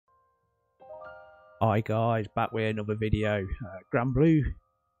Hi guys, back with another video. Granblue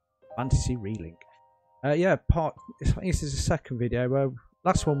Fantasy Relink. Yeah, I think this is the second video.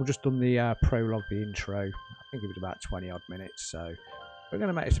 Last one we just done the prologue, the intro. I think it was about 20 odd minutes, so we're going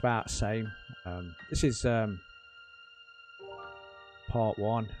to make it about the same. This is part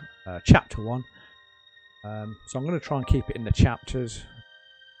 1, chapter 1. So I'm going to try and keep it in the chapters.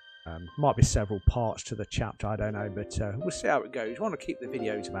 Might be several parts to the chapter, I don't know, but we'll see how it goes. I want to keep the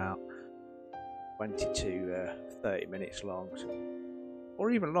videos about 20 to 30 minutes long, or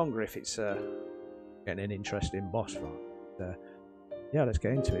even longer if it's getting an interesting boss fight. Yeah, let's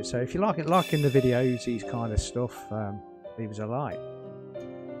get into it. So if you liking the videos, these kind of stuff, leave us a like.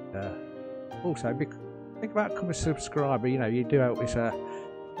 Also, think about becoming a subscriber. You know, you do help this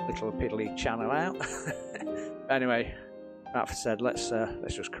little piddly channel out. Anyway, that said, let's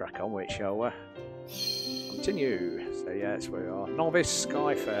just crack on with it, shall we? Continue. So yes, we are Novice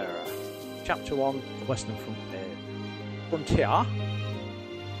Skyfarer. Chapter 1, the Western Frontier,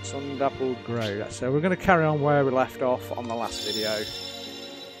 Sun-Dappled Grove. So we're going to carry on where we left off on the last video.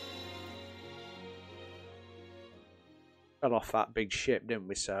 Got off that big ship, didn't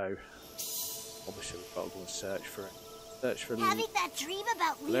we? So obviously we've got to go and search for it. Search for having that dream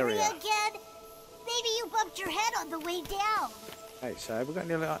about Lyria again? Maybe you bumped your head on the way down. Hey, so we've got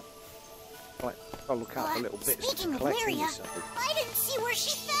nearly like I'll look out for little bits. Speaking of Lyria, I didn't see where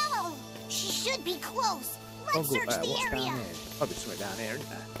she fell. She should be close. Let's search the area. Down here? Probably something down here, isn't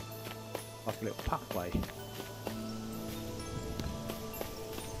there? Like a little pathway.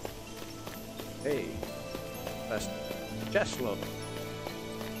 Hey, first chest look.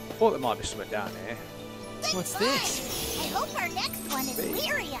 Thought there might be something down here. What's this? I hope our next one is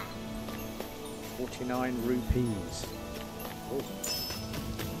Lyria. 49 rupees. Oh.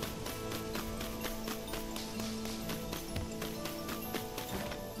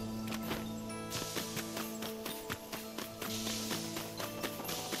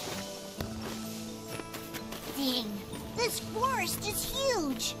 This forest is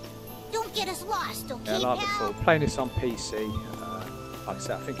huge. Don't get us lost, okay? Yeah, like before. Playing this on PC. Like I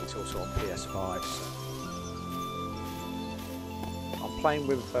said, I think it's also on PS5. So. I'm playing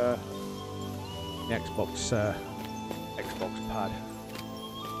with the Xbox pad.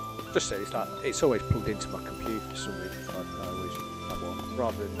 Just so it's always plugged into my computer for some reason. So I always use that one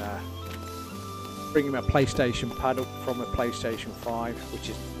rather than bringing my PlayStation pad up from a PlayStation 5, which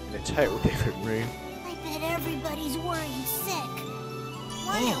is in a total different room. Everybody's worried sick.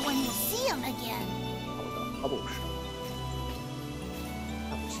 Wonder when we'll see him again. Oh, bubble shot.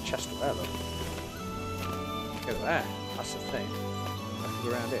 That's a chest of air, look. Go there. That's the thing. I have to go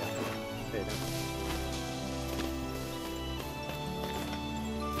around here.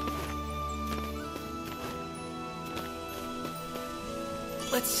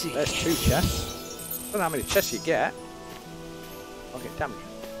 Let's see. There's 2 chests. I don't know how many chests you get. I'll get damaged.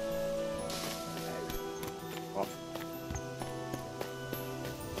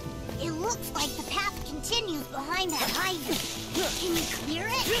 It looks like the path continues behind that hydrant. Can you clear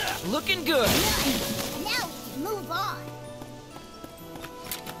it? Looking good. Nice. Now we can move on.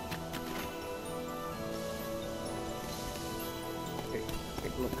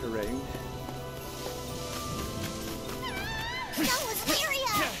 Take a look around. That was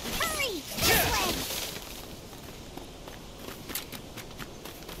Lyria! Hurry! This way!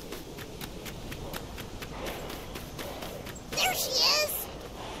 There she is!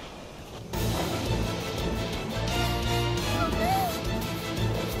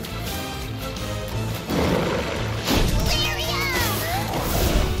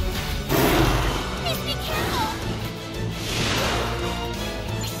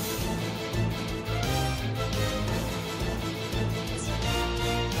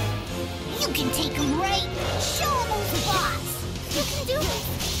 You can take him right. Show him who's the boss. You can do it.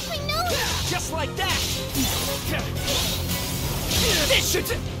 I know it. Just like that. This should.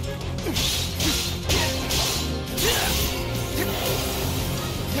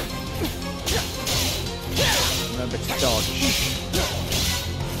 Remember to dodge.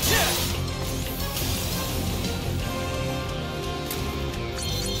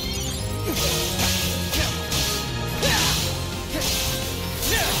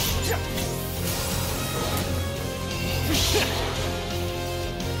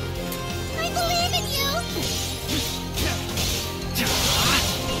 I believe in you!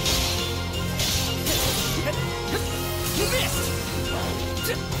 You missed!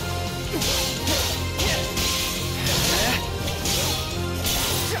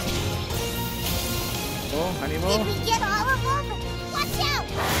 Oh, any more? Did we get all of them? Watch out!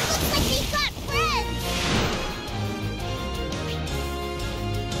 Looks like we've got friends!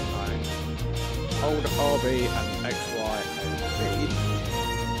 Right. Hold RB and XY and B.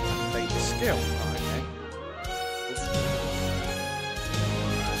 And take the skill. Okay.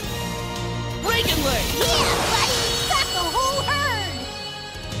 Reagan leg! Yeah, buddy! Got the whole herd!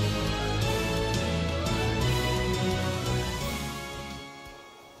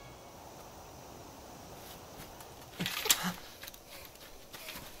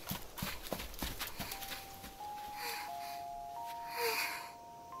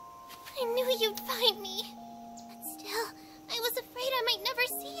 I knew you'd find me. But still, I was afraid I might never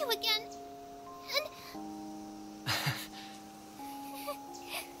see you again. And...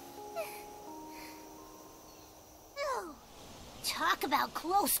 Oh, talk about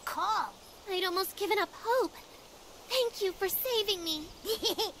close call. I'd almost given up hope. Thank you for saving me.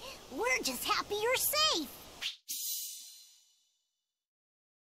 We're just happy you're safe.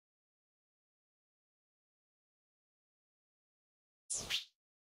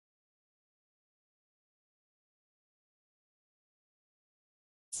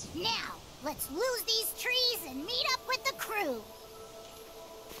 Now, let's lose these trees and meet up with the crew.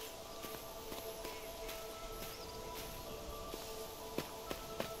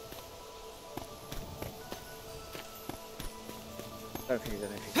 Don't think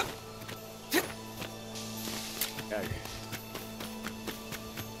there's anything. Go.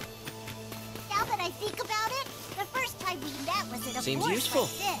 Now that I think about it, the first time we met was at a Seems forest useful.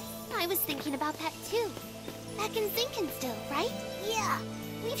 like this. I was thinking about that too. Back in Zinken still, right? Yeah.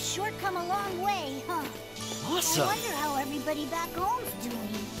 We've sure come a long way, huh? Awesome! I wonder how everybody back home's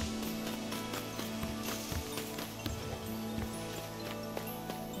doing.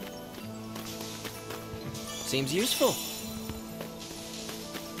 Seems useful.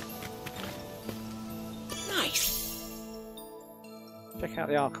 Nice! Check out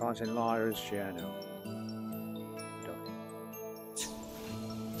the archives in Lyra's journal.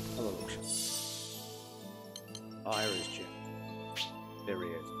 Have a look. Lyra's journal. There he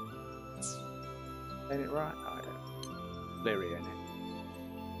is. Ain't it right? I don't. There he is.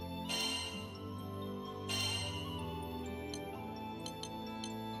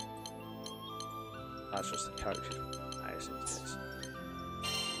 That's just the coaches. I see this.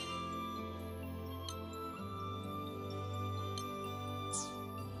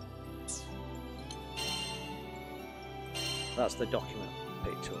 That's the document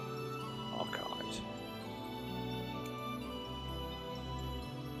picked up. Archives.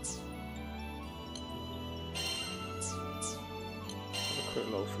 Have a quick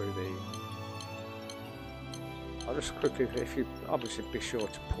look through the. I'll just quickly, if you obviously be sure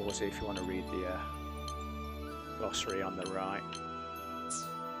to pause it if you want to read the glossary on the right.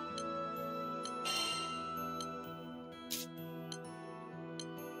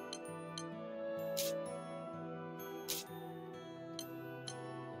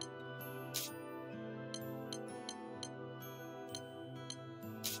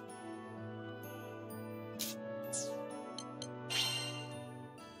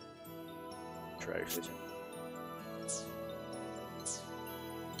 Trophies.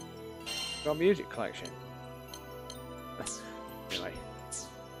 Got a music collection. Anyway,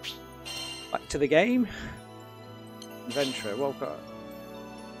 back to the game. Adventurer, well got.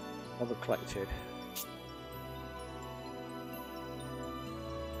 Other collected.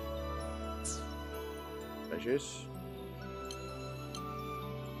 Treasures.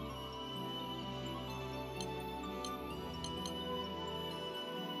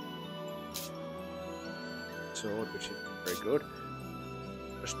 Sword, which is very good.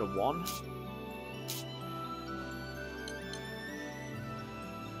 Just the one.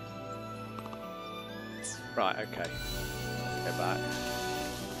 Right, okay. Let's go back.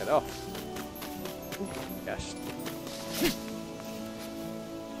 Get off. Yes.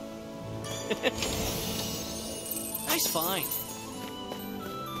 Nice find.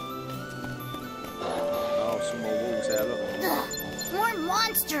 Oh, some more wolves there, look. Ugh, more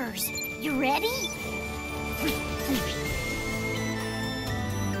monsters. You ready?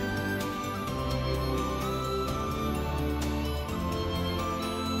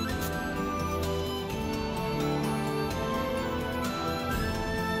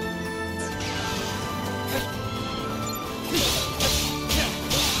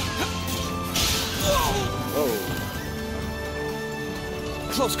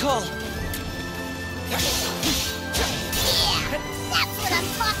 Close call. Yeah, that's what I'm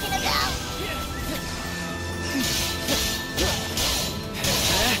talking about.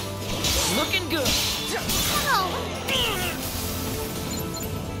 Looking good. Oh,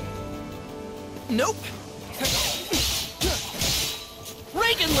 Nope.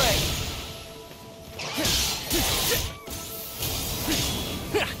 Reagan leg.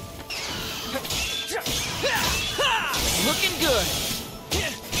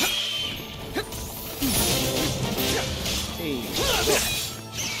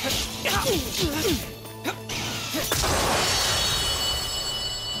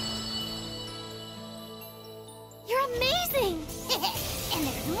 amazing! And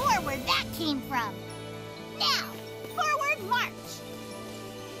there's more where that came from. Now, forward march!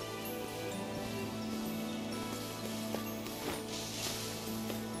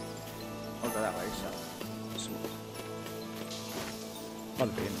 I'll go that way, so. I'll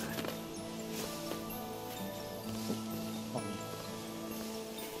be in there.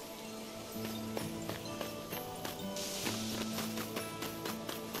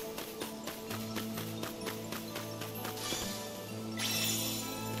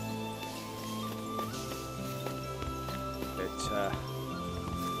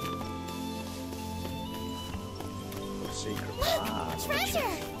 Secret. Look!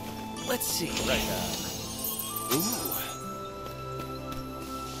 Treasure! Let's see. Right Ooh.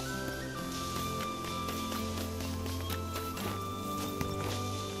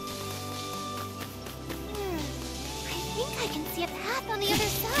 I think I can see a path on the other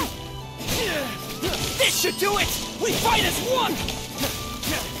side. This should do it! We fight as one!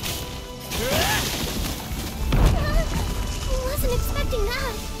 Wasn't expecting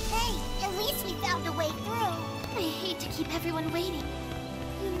that. Hey, at least we found a way through. I hate to keep everyone waiting.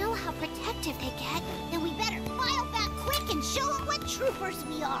 You know how protective they get. Then we better file back quick and show them what troopers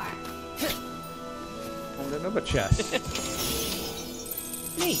we are. And another chest.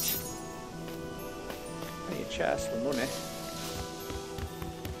 Neat. Plenty of chests for money.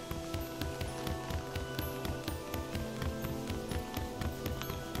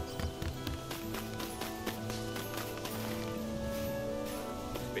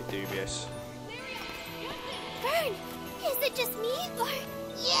 Bit dubious. Vern, is it just me or...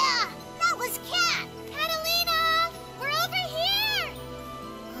 Yeah, that was Cat. Catalina, we're over here.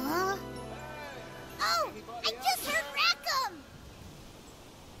 Huh? Oh, I just heard Rackham.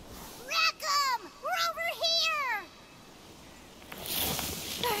 Rackham, we're over here.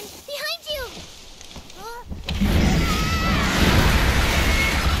 Vern, behind you. Huh?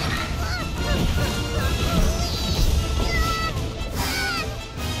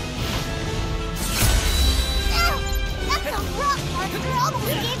 That's a rough one. It almost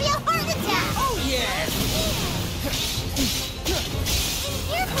gave me a heart attack. Oh, yeah!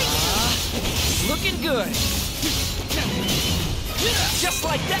 Here for you. Looking good. Just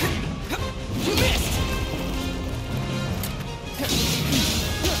like that. You missed.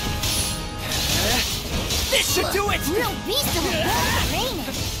 This should do it. Real beast of a arena.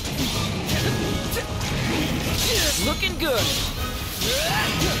 Looking good.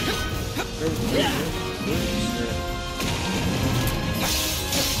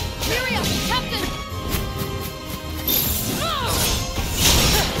 Miriam, Captain.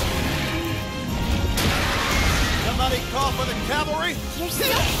 Somebody call for the cavalry? You're so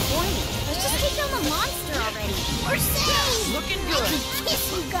corny. Let's just take down the monster already. We're safe. Looking I good. can kiss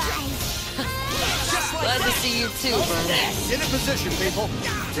you guys. Just like Glad to that. see you too, Vern. In a position, people.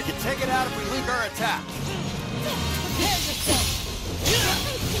 We can take it out if we lead our attack.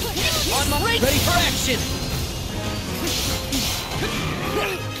 On my ready for action.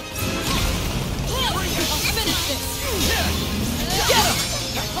 I'll finish this. Get him.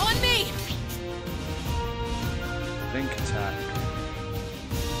 On me! Link attack.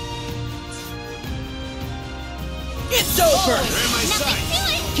 It's over. Nothing to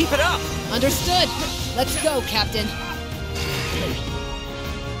it. Keep it up. Understood. Let's go, Captain.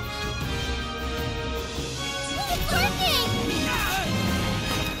 It's working.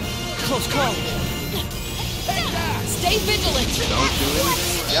 Close call. Stay vigilant. Don't do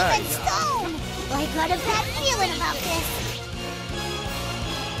anything. Yeah. Even stone. I got a bad feeling about this.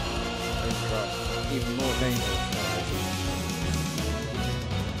 Even more dangerous.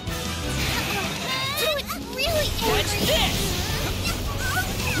 Oh, it's really Watch angry. this.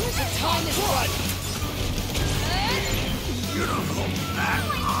 The time is right. You don't hold back,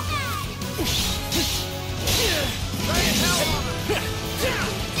 huh?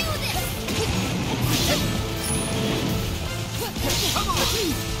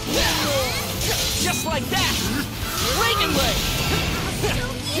 Just like that. Reagan leg.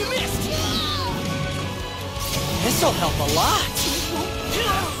 You missed. This'll help a lot.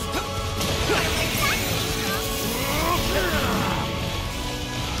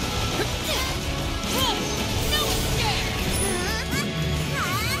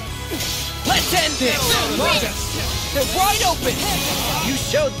 Let's end this. They're wide open. You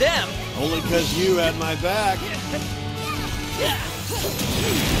showed them. Only because you had my back.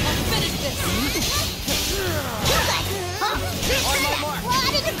 I'll finish this. On my mark. We're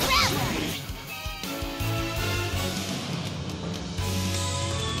out of the crowd.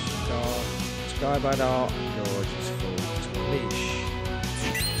 Sky by dark, George is full. Leash.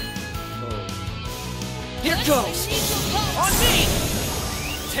 Oh. Here goes. Need your help. on me!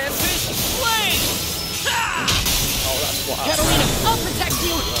 Tempest Flame! Ha! Oh, that's what happened. Catalina, I'll protect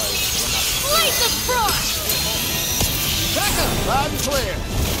you! Blaze of Frost! Back up! Loud and clear.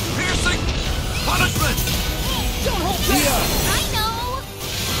 Piercing punishment! Don't hold back! I know!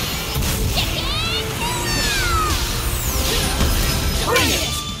 Bring it!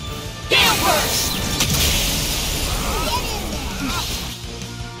 Gale Burst!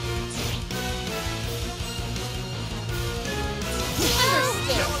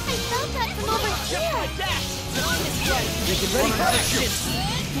 I felt that from over here! Get ready for action!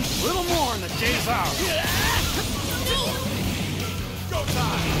 A little more and the day's out. Go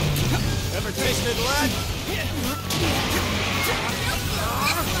time. Ever tasted lead?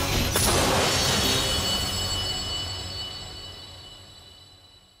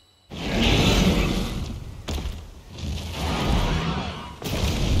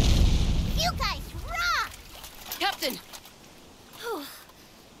 You guys rock! Captain! Whew.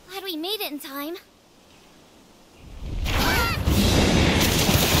 Glad we made it in time.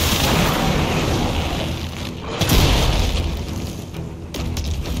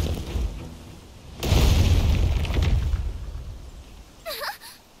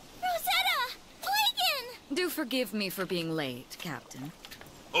 Rosetta! Eugen! Do forgive me for being late, Captain.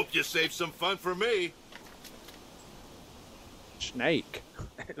 Hope you saved some fun for me. Snake.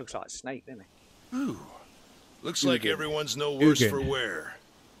 It looks like a snake, doesn't it? Whew. Looks like Eugen. everyone's no worse Eugen. for wear.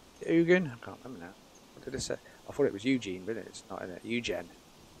 Eugen? I can't remember now. What did I say? I thought it was Eugene, but it's not, is it? Eugen.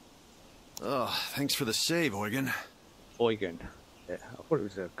 Oh, thanks for the save, Eugen. Eugen. Yeah, I thought it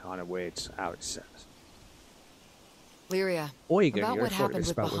was a kind of weird how it says. Lyria, Eugen, about you what thought it happened was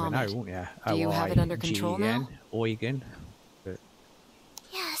with spelled with an Bahamut. O, wouldn't you? Do you have it under control now? Eugen. But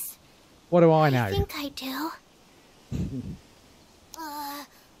Yes, what do I know? I think I do.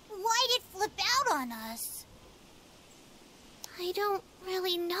 Why'd it flip out on us? I don't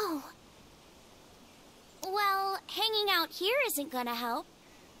really know. Well, hanging out here isn't gonna help.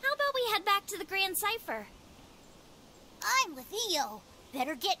 How about we head back to the Grand Cipher? I'm with Io.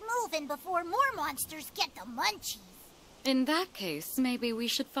 Better get moving before more monsters get the munchies. In that case, maybe we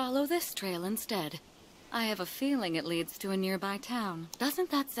should follow this trail instead. I have a feeling it leads to a nearby town. Doesn't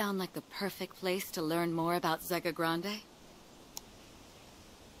that sound like the perfect place to learn more about Zega Grande?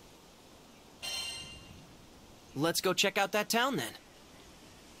 Let's go check out that town then.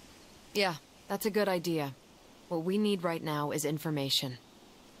 Yeah, that's a good idea. What we need right now is information.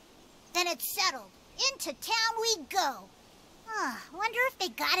 Then it's settled. Into town we go. Wonder if they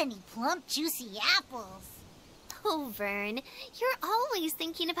got any plump, juicy apples. Oh, Vern, you're always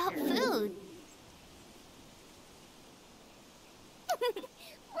thinking about food.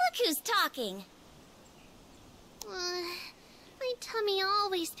 Look who's talking. My tummy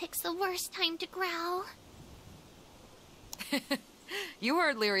always picks the worst time to growl. You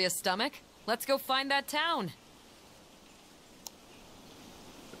heard Lyria's stomach. Let's go find that town.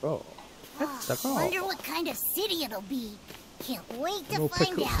 Oh. Wonder what kind of city it'll be. Can't wait to More find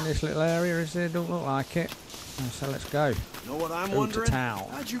pickles in out. this little area, is there? Don't look like it. So let's go. You know what I'm Go to wondering? town.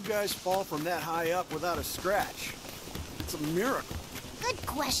 How'd you guys fall from that high up without a scratch? It's a miracle. Good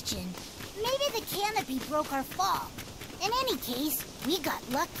question. Maybe the canopy broke our fall. In any case, we got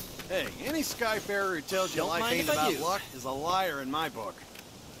lucky. Hey, any skyfarer who tells you Don't life mind ain't if I about do. luck is a liar in my book.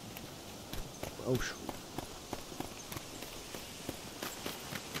 Oh, sure.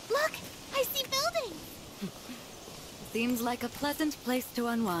 Look, I see buildings. Seems like a pleasant place to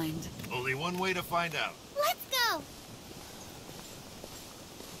unwind. Only one way to find out. Let's go.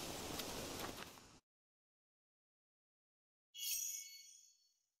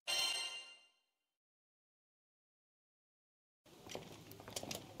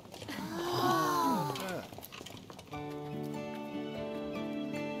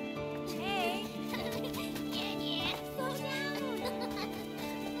 Hey. Yeah, slow down.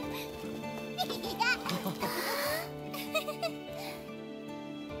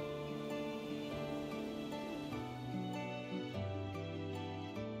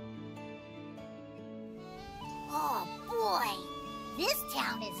 Oh boy, this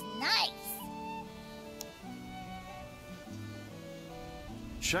town is nice.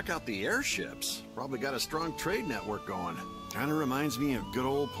 Check out the airships. Probably got a strong trade network going. Kinda reminds me of good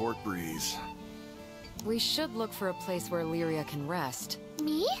old Port Breeze. We should look for a place where Lyria can rest.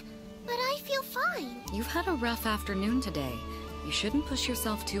 Me? But I feel fine. You've had a rough afternoon today. You shouldn't push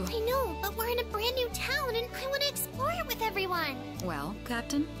yourself too... I know, but we're in a brand new town and I want to explore it with everyone. Well,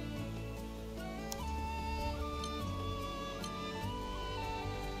 Captain?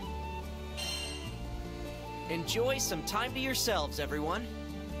 Enjoy some time to yourselves, everyone.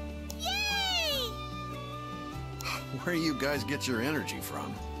 Yay! Where do you guys get your energy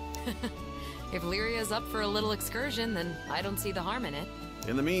from? If Lyria's up for a little excursion, then I don't see the harm in it.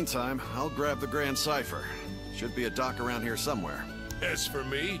 In the meantime, I'll grab the Grand Cipher. Should be a dock around here somewhere. As for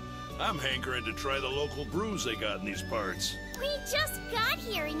me, I'm hankering to try the local brews they got in these parts. We just got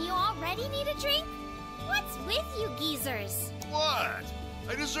here and you already need a drink? What's with you geezers? What?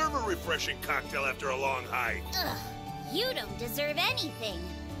 I deserve a refreshing cocktail after a long hike. Ugh, you don't deserve anything.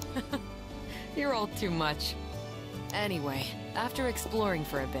 You're all too much. Anyway, after exploring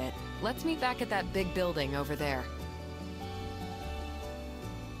for a bit, let's meet back at that big building over there.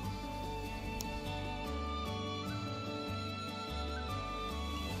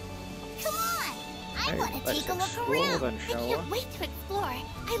 Come on! I Hey, want to let's take a look explore around. then, I shall can't we? wait to explore.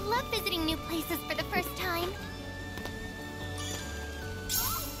 I love visiting new places for the first time.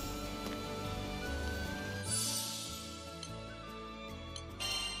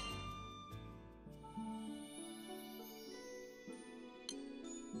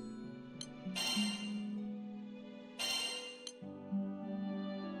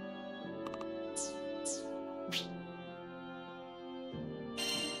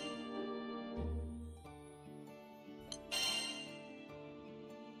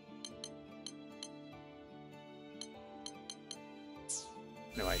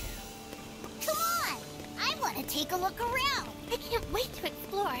 Anyway, Come on! I want to take a look around. I can't wait to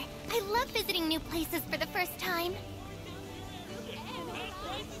explore. I love visiting new places for the first time.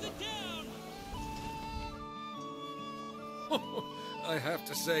 I have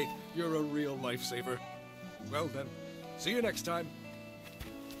to say, you're a real lifesaver. Well then, see you next time.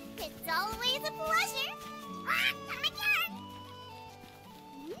 It's always a pleasure. Ah, come again.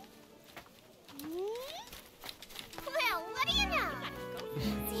 Well, what do you know?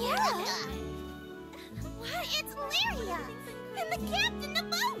 Sierra. What? It's Lyria. And the captain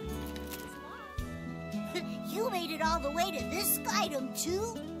of the boat. You made it all the way to this skydom,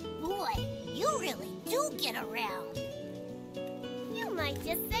 too? Boy, you really do get around. You might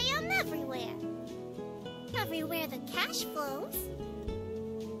just say I'm everywhere. Everywhere the cash flows.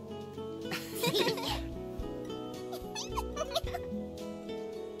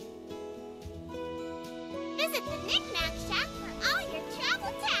 Visit the Knick-Knack Shack for all your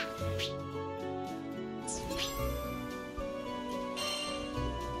travel tasks.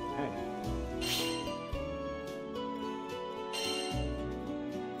 hey.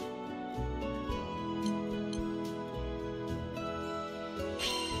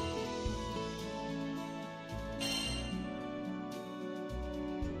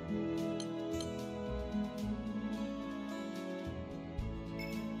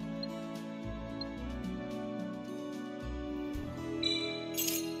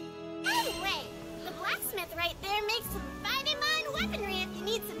 Anyway, the blacksmith right there makes some mighty fine weaponry if you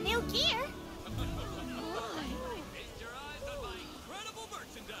need some new gear.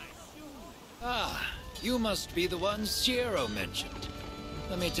 Ah, you must be the one Shiro mentioned.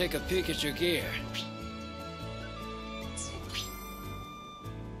 Let me take a peek at your gear.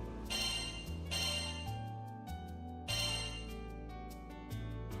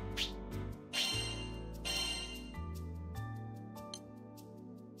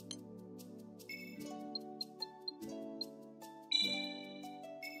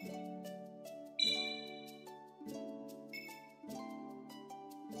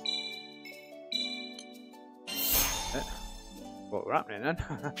 What we're happening then?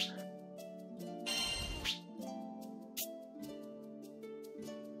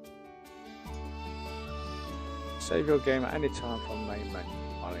 Save your game at any time from main menu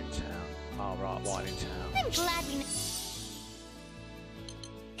while in town. Oh right, while in town. I'm glad we...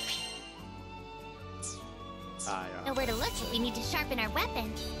 Ah, know yeah. where to look if we need to sharpen our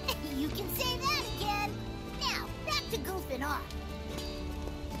weapons. You can say that again. Now, back to goofing off.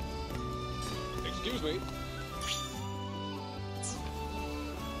 Excuse me.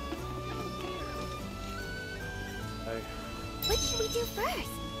 So, What should we do first?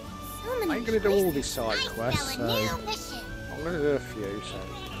 So many I ain't gonna do all places. these side I quests, smell a so new mission. I'm gonna do a few. So,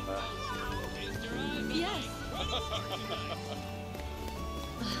 Yes.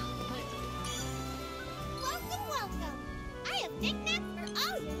 Welcome, welcome. I have knickknacks for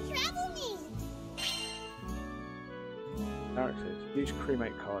all your travel needs. characters use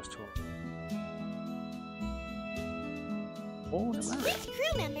crewmate cards to. Oh, no matter. Which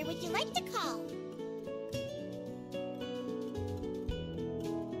crew member would you like to call?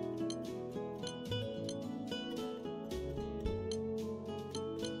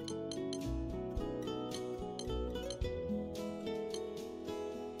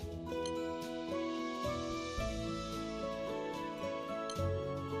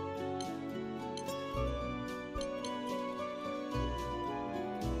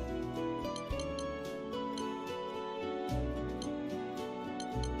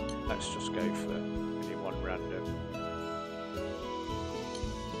 Let's just go for anyone random.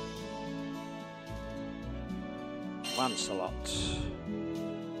 Lancelot.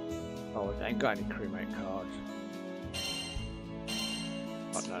 Oh, I ain't got any crewmate cards.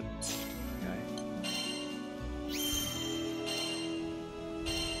 Not none. Okay.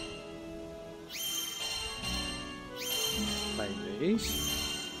 Play these.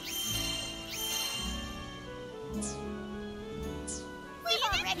 We've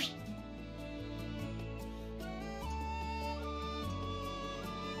already...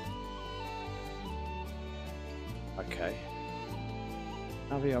 Okay.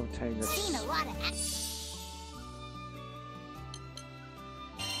 Have we obtained seen a this? lot of action.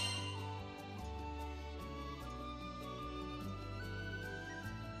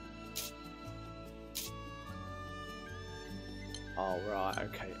 Oh, right,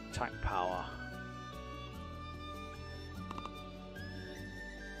 okay. Attack power.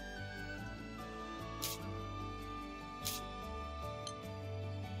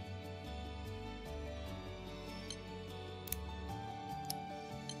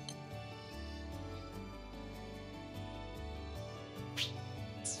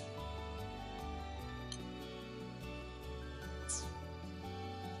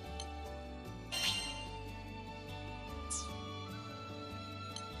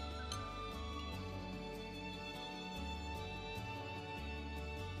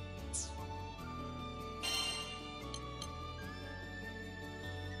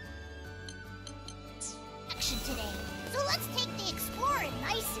 Today. So let's take the Explorer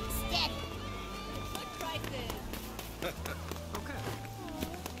nice and steady.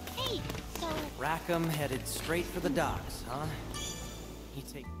 Hey, so... Rackham headed straight for the docks, huh? He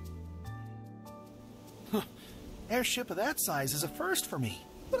take... Airship of that size is a first for me,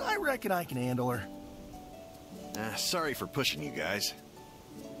 but I reckon I can handle her. Sorry for pushing you guys.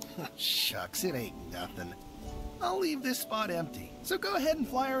 Shucks, it ain't nothing. I'll leave this spot empty, so go ahead and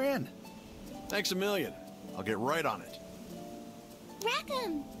fly her in. Thanks a million. I'll get right on it.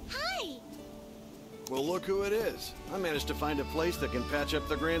 Rackham, hi! Well, look who it is. I managed to find a place that can patch up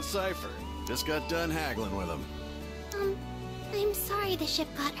the Grand Cipher. Just got done haggling with them. I'm sorry the ship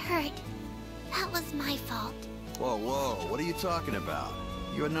got hurt. That was my fault. Whoa, whoa, what are you talking about?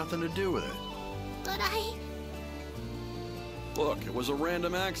 You had nothing to do with it. But I... Look, it was a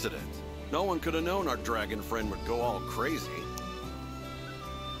random accident. No one could have known our dragon friend would go all crazy.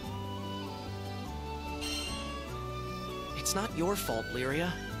 It's not your fault,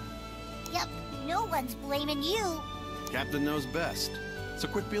 Lyria. Yep, no one's blaming you. Captain knows best. So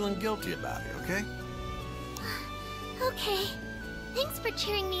quit feeling guilty about it, okay? Okay. Thanks for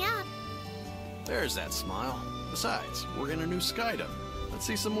cheering me up. There's that smile. Besides, we're in a new Skydom. Let's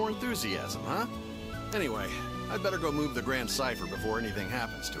see some more enthusiasm, huh? Anyway, I'd better go move the Grand Cipher before anything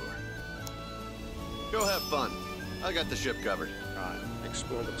happens to her. Go have fun. I got the ship covered. Right,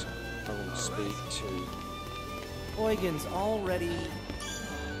 explore the I want to speak to... Eugen's already...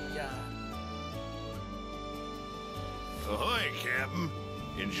 Yeah. Ahoy, Captain.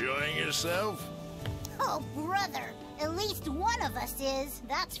 Enjoying yourself? Oh, brother. At least one of us is,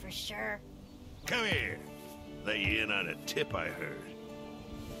 that's for sure. Come here. Let you in on a tip I heard.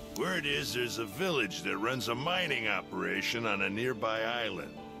 Word is there's a village that runs a mining operation on a nearby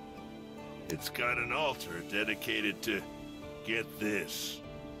island. It's got an altar dedicated to, get this,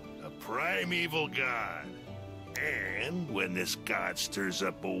 a primeval god. And when this god stirs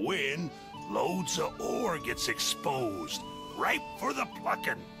up a wind, loads of ore gets exposed, ripe for the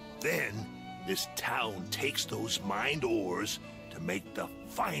plucking. Then, this town takes those mined ores to make the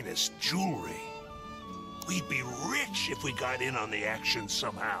finest jewelry. We'd be rich if we got in on the action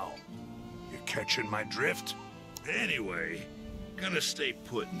somehow. You catching my drift? Anyway, gonna stay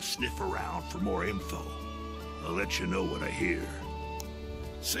put and sniff around for more info. I'll let you know what I hear.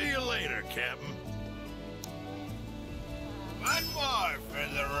 See you later, Captain. One more for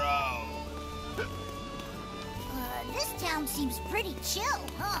the road. This town seems pretty chill,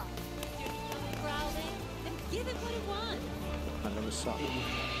 huh? And give it what it wants. Another song.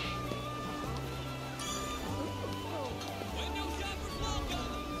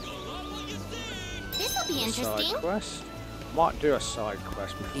 This'll be interesting. Side quest. Might do a side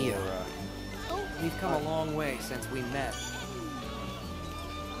quest before. Yeah. We've come a long way since we met.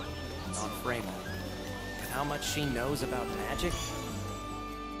 On Freymo. With how much she knows about magic?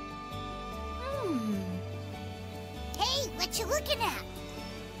 Hey, what you looking at?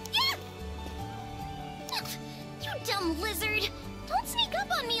 Yeah! You dumb lizard! Don't sneak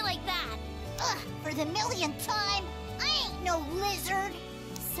up on me like that! Ugh, for the millionth time, I ain't no lizard!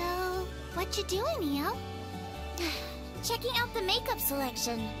 So, what you doing, Neo? Checking out the makeup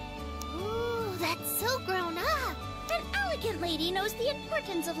selection. Ooh, that's so grown up. An elegant lady knows the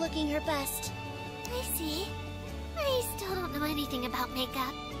importance of looking her best. I see. I still don't know anything about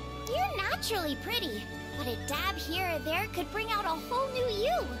makeup. You're naturally pretty, but a dab here or there could bring out a whole new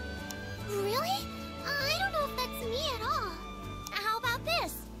you. Really? I don't know if that's me at all. How about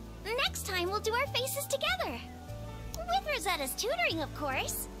this? Next time we'll do our faces together. With Rosetta's tutoring, of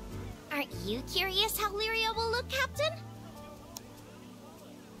course. Aren't you curious how Lyria will look, Captain?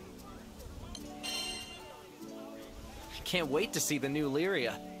 I can't wait to see the new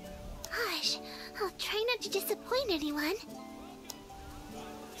Lyria. Gosh, I'll try not to disappoint anyone.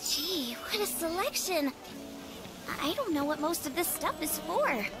 Gee, what a selection. I don't know what most of this stuff is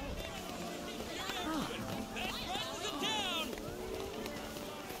for.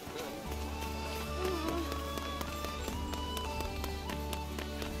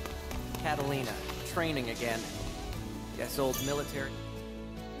 Catalina, training again. Guess old military...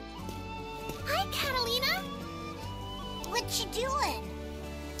 Hi, Catalina! What you doing?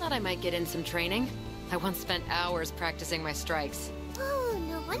 Thought I might get in some training. I once spent hours practicing my strikes. Oh,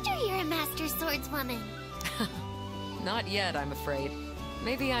 no wonder you're a master swordswoman. Not yet, I'm afraid.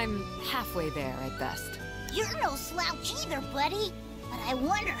 Maybe I'm halfway there at best. You're no slouch either, buddy. But I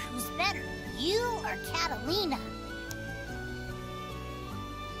wonder who's better, you or Catalina?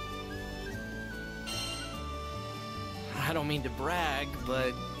 I don't mean to brag,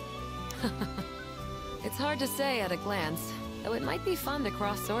 but... It's hard to say at a glance, though it might be fun to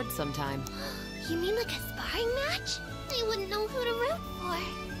cross swords sometime. You mean like a sparring match? I wouldn't know who to root for.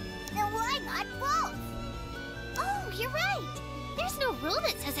 Then why not both? Oh, you're right. There's no rule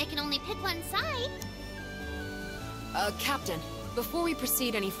that says I can only pick one side. Captain, before we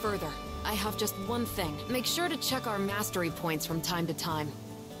proceed any further, I have just one thing. Make sure to check our mastery points from time to time.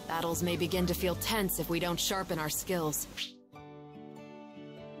 Battles may begin to feel tense if we don't sharpen our skills.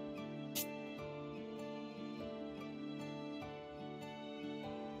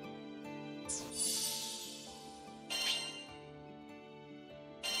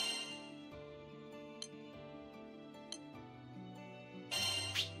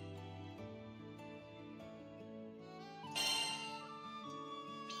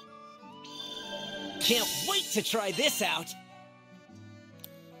 Can't wait to try this out!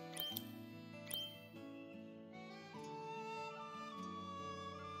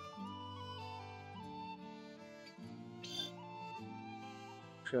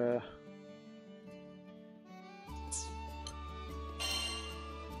 I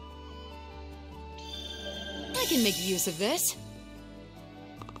can make use of this.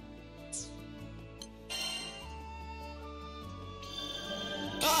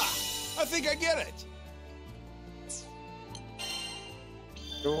 Ah! I think I get it!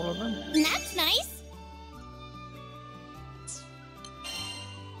 All of them? That's nice.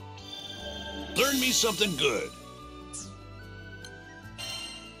 Learn me something good.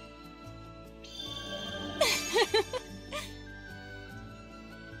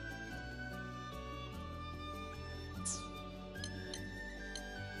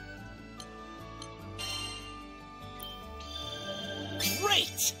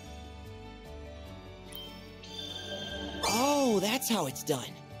 Great! Oh, that's how it's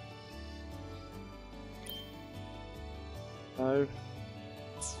done. No.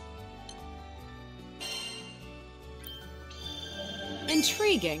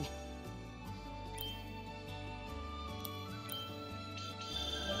 Intriguing.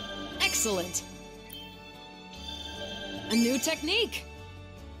 Excellent. A new technique.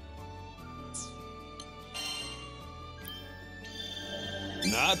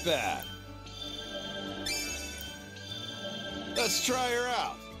 Not bad. Let's try her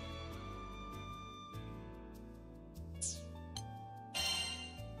out.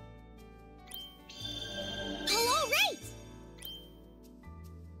 Oh, all right.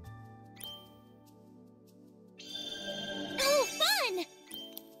 Oh, fun.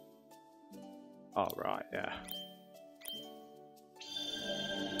 Oh, right, yeah.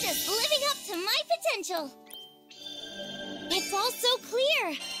 Just living up to my potential. It's all so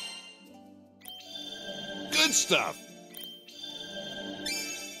clear. Good stuff.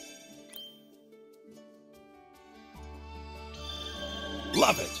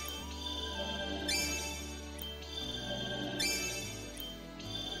 Love it.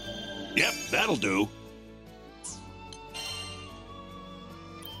 Yep, that'll do.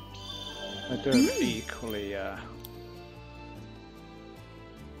 I do them equally,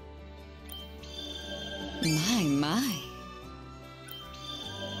 My.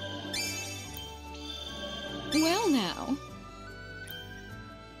 Well now.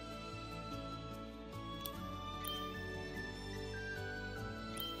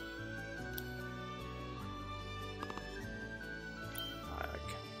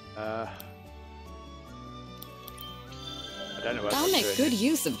 I don't know. I'll make good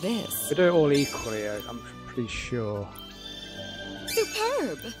use of this. We do it all equally. I'm pretty sure.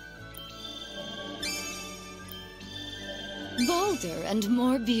 Superb. Bolder and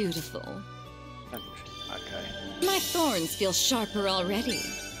more beautiful. Okay. My thorns feel sharper already.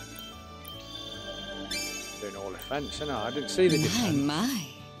 Doing all defense, isn't I didn't see the defense. My.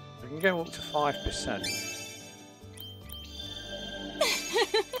 We can go up to 5%.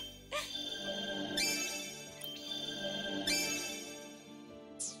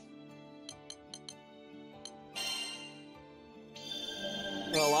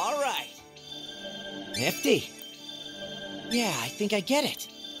 Well, all right. Nifty. Yeah, I think I get it.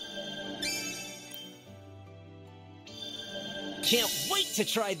 Can't wait to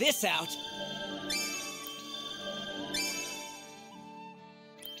try this out.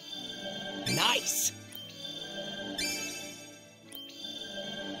 Nice.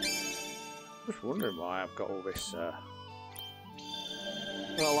 Just wondering why I've got all this. Well,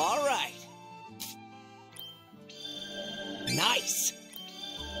 all right. Nice.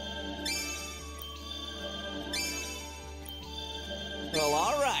 Well,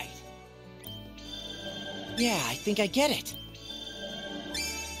 all right. Yeah, I think I get it.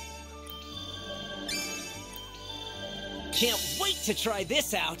 Can't wait to try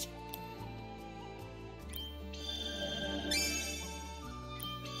this out.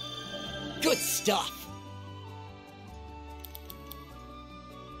 Good stuff.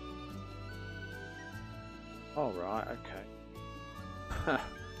 All right. Okay.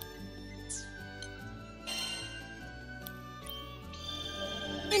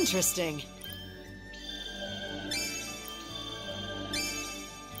 Interesting.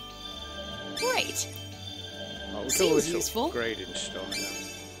 Great. Oh, with all Seems this useful. upgrading stuff now.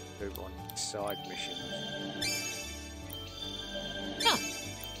 Do one side missions. Huh.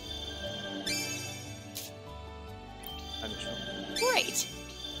 And some. Great.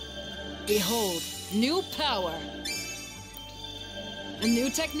 Behold, new power. A new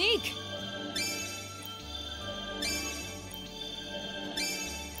technique.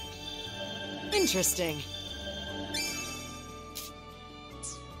 Interesting.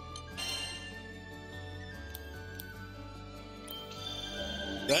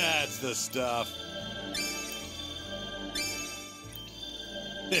 That's the stuff.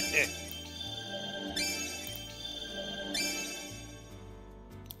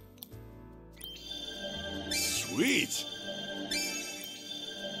 Sweet.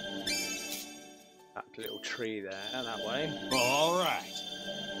 That little tree there, that way. All right.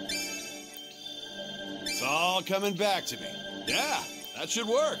 It's all coming back to me. Yeah, that should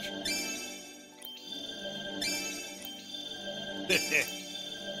work.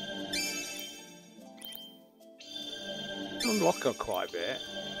 Unlock her quite a bit.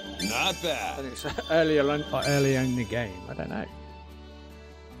 Not bad. And it's earlier in the game. I don't know.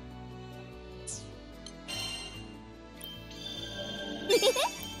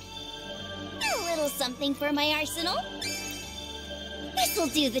 A little something for my arsenal. This'll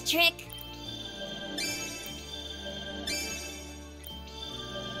do the trick.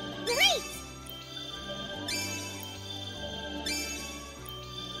 Great!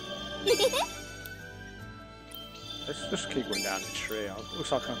 Let's just keep going down the tree. It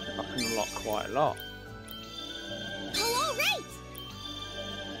looks like I can unlock quite a lot. Oh, all right!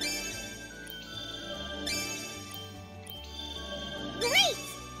 Great!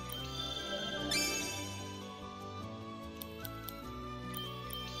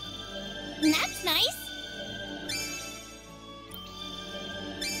 That's nice.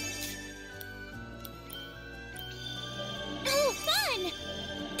 Oh, fun!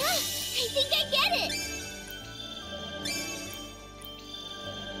 Ah, I think I get it.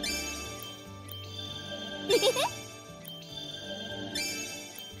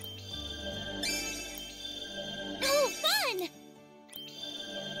 Oh, fun!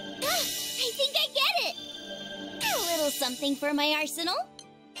 Ah, I think I get it. A little something for my arsenal.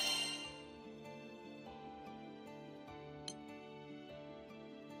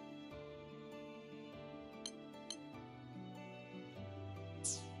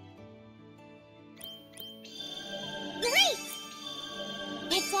 Great!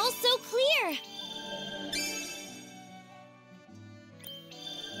 It's all so clear.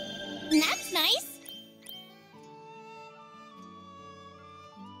 That's nice.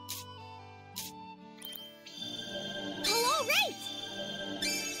 Oh, all right.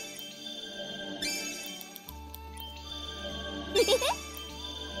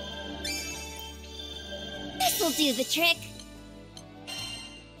 This'll do the trick.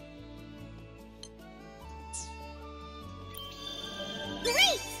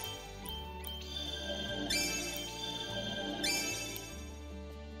 Great!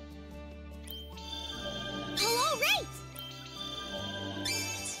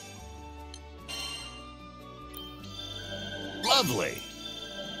 Lovely.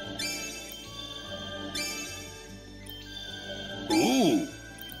 Ooh.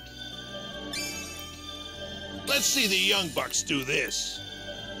 Let's see the young bucks do this.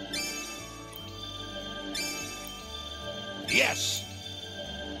 Yes.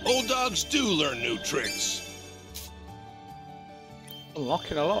 Old dogs do learn new tricks.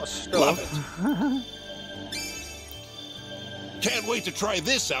 Unlocking a lot of stuff. Love it. Can't wait to try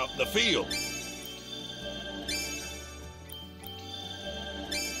this out in the field.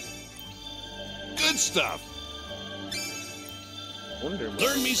 Good stuff.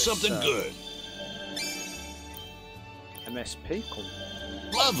 Learn me something good. MSP come.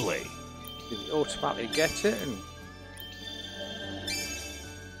 Lovely. Did you automatically get it? And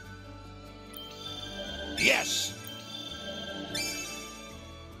yes.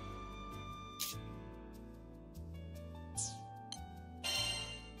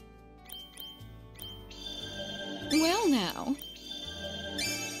 Well now.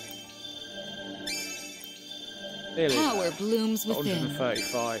 clearly, Power blooms within.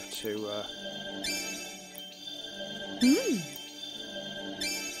 135 to.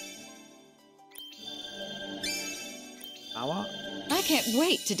 Hour? I can't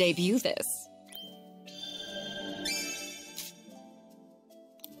wait to debut this.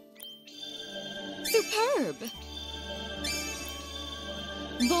 Superb!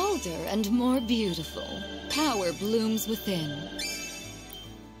 Bolder and more beautiful. Power blooms within.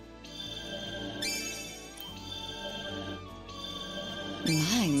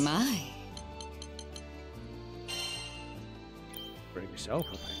 My. Bring yourself,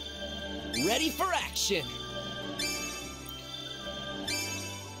 I think. Ready for action!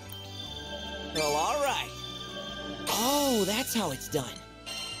 Well, all right. Oh, that's how it's done.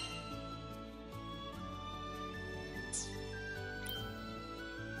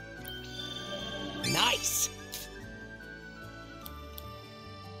 Nice!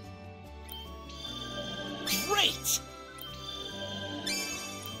 Great!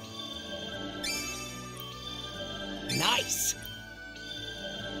 Nice!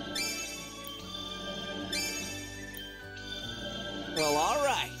 Well, all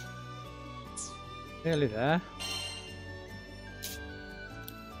right. Nearly there.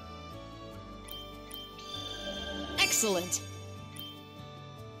 Excellent.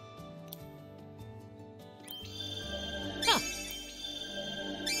 Huh.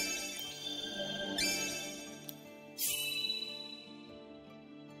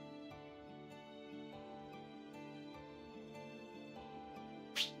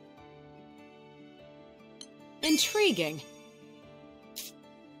 Intriguing.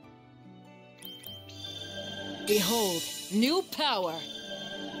 Behold, new power.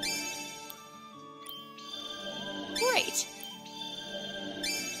 Great.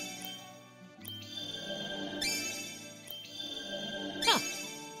 Huh.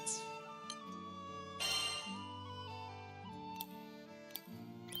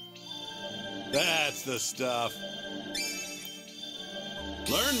 That's the stuff.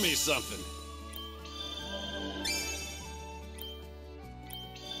 Learn me something.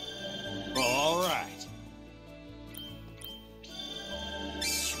 All right.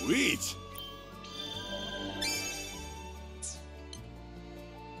 Sweet.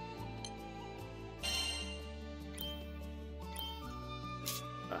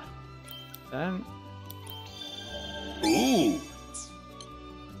 Then. Ooh.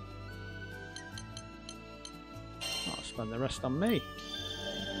 I'll spend the rest on me.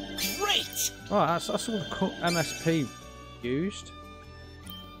 Great! Right, that's all the MSP used.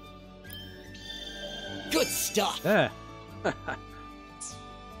 Good stuff! There.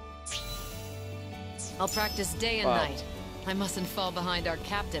 I'll practice day and night. I mustn't fall behind our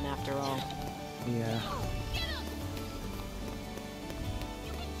captain after all. Yeah.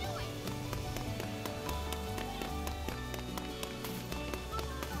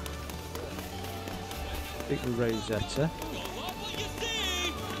 Big Rosetta.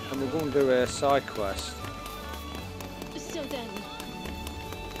 And we're going to do a side quest. So then...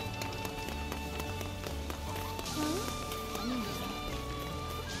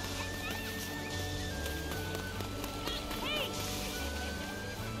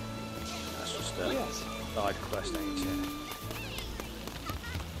 That's just a side quest, ain't it?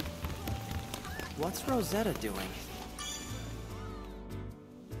 What's Rosetta doing?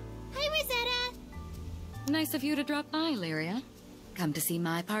 Hi, Rosetta! Nice of you to drop by, Lyria. Come to see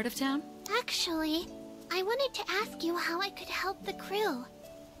my part of town? Actually, I wanted to ask you how I could help the crew.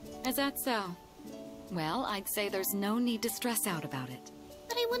 Is that so? Well, I'd say there's no need to stress out about it.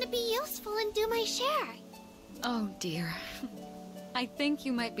 But I want to be useful and do my share. Oh dear. I think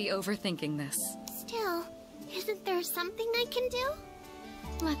you might be overthinking this. Still, Isn't there something I can do?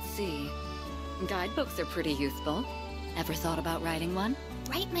 Let's see. Guidebooks are pretty useful. Ever thought about writing one?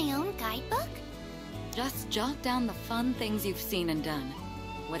 Write my own guidebook? Just jot down the fun things you've seen and done.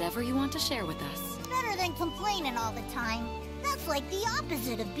 Whatever you want to share with us. Better than complaining all the time. That's like the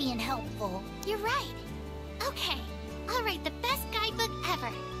opposite of being helpful. You're right. Okay, I'll write the best guidebook ever.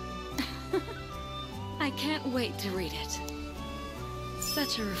 I can't wait to read it.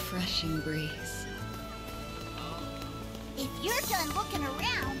 Such a refreshing breeze. If you're done looking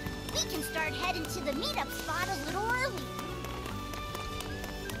around, we can start heading to the meetup spot a little early.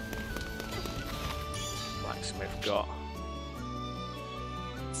 Blacksmith got.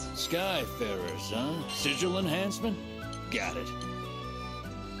 Skyfarers, huh? Sigil enhancement? Got it.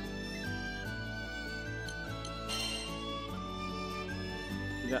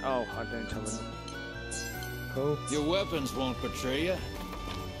 Oh, I don't have enough. Cool. Your weapons won't betray you.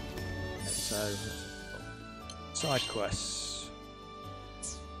 So, side quests.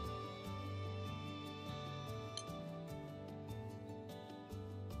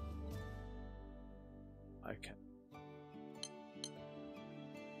 Okay.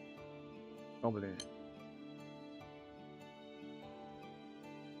 Goblin.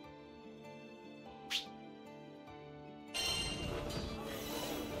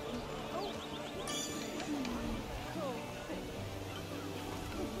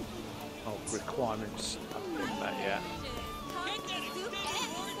 Oh, requirements. I've done that yet.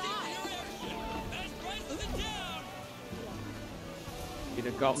 You'd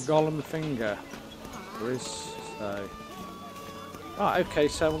have got Golem finger. There is so. Right, okay,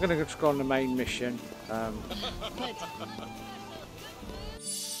 so we're going to just go on the main mission. I've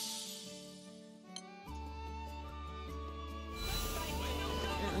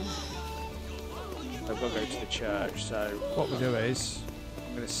got to go to the church, so what we'll do is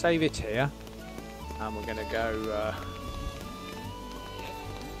I'm going to save it here and we're going to go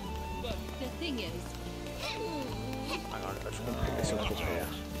The thing is, hang on, I'm just going to pick this up here.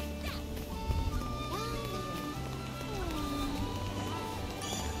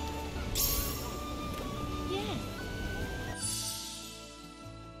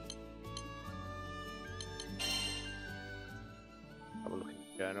 Have a look at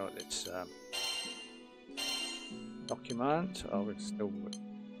the journal. It's document. Oh, it's still.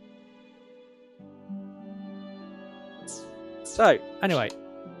 So anyway,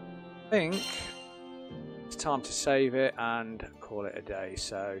 I think it's time to save it and call it a day.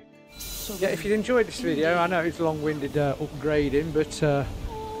 So yeah, if you enjoyed this video, I know it's long-winded upgrading, but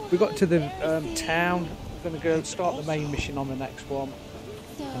we got to the town. We're going to go start the main mission on the next one.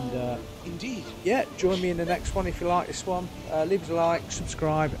 And Indeed. yeah, join me in the next one if you like this one. Leave us a like,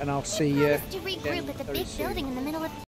 subscribe, and I'll see you To regroup at the big building in the middle of